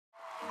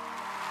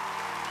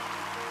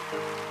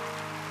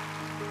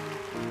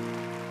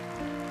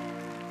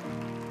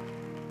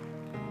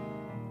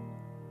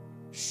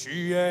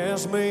She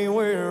asked me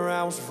where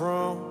I was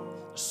from.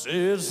 I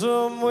said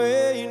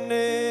somewhere you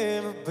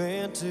never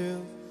been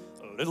to.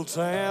 A little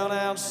town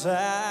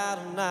outside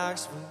of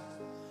Knoxville,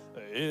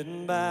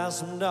 hidden by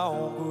some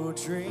dogwood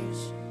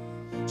trees.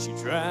 She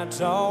tried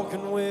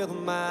talking with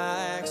my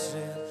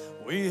accent.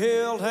 We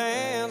held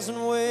hands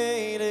and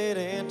waded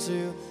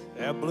into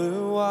that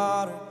blue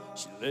water.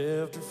 She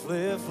left her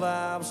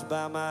flip-flops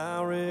by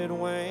my red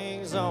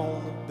wings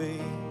on the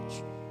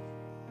beach.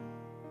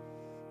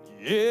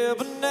 Yeah,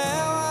 but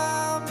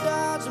now I'm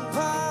dodging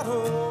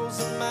potholes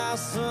in my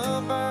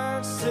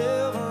sunburned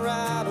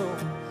Silverado,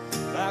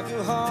 like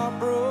a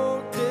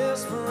heartbroken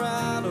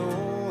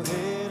desperado,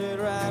 headed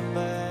right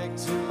back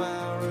to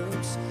my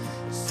roots.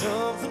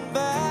 Something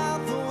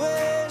about the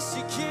way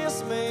she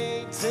kissed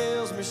me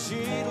tells me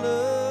she'd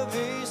love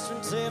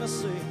Eastern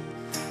Tennessee.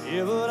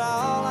 Yeah, but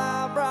all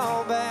I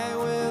brought back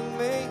with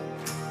me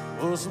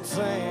was some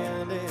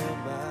sand in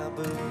my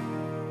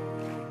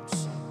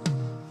boots.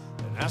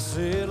 And I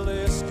said,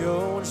 let's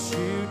go and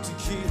shoot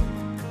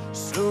tequila.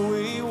 So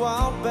we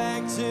walked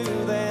back to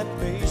that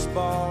beach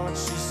bar, and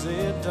she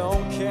said,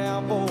 don't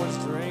cowboys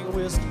drink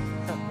whiskey?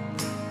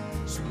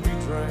 So we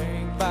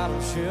drank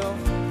bottom shelf.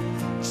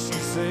 She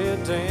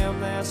said, damn,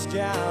 that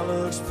sky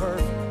looks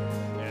perfect.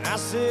 And I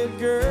said,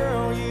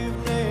 girl,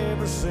 you've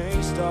never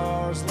seen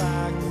stars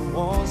like the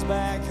ones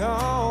back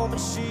home.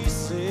 And she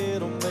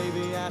said, oh,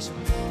 maybe I should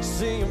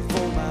see them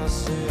for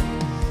myself.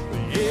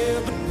 But yeah,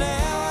 but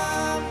now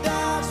I'm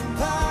dodging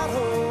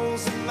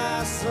potholes in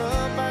my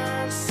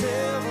sunburned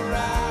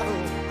Silverado,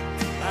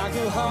 like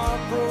a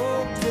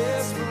heartbroken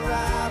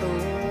desperado,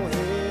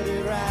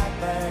 headed right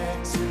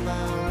back to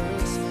my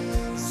roots.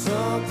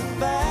 Something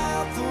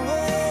about the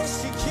way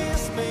she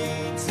kissed me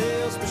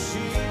tells me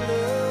she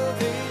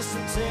loved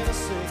Eastern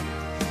Tennessee.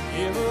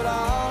 Yeah, but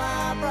all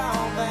I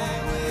brought back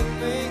with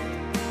me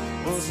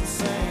was some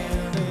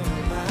sand in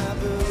my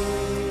boots.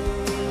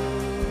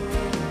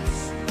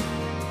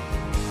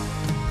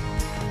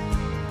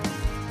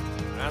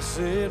 I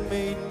said,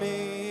 meet me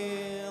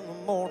in the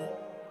morning.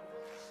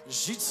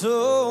 She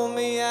told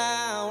me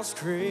I was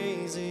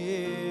crazy,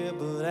 yeah,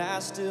 but I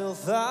still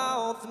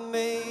thought that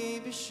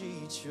maybe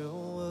she'd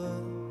show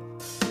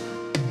up.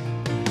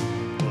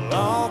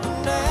 Oh,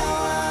 but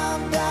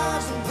now I'm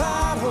dodging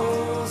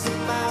potholes in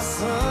my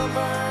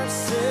sunburned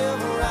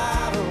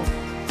Silverado,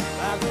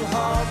 like a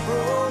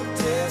heartbroken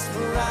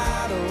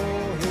desperado,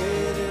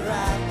 headed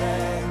right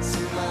back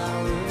to my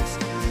roots.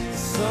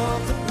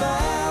 Something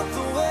about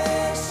the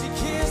way she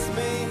kissed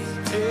me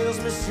tells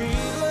me she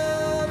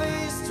loved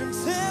Eastern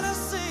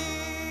Tennessee.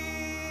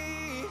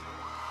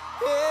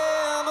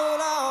 Yeah, but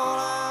all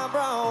I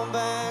brought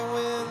back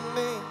with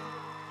me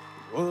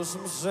was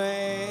some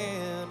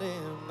sand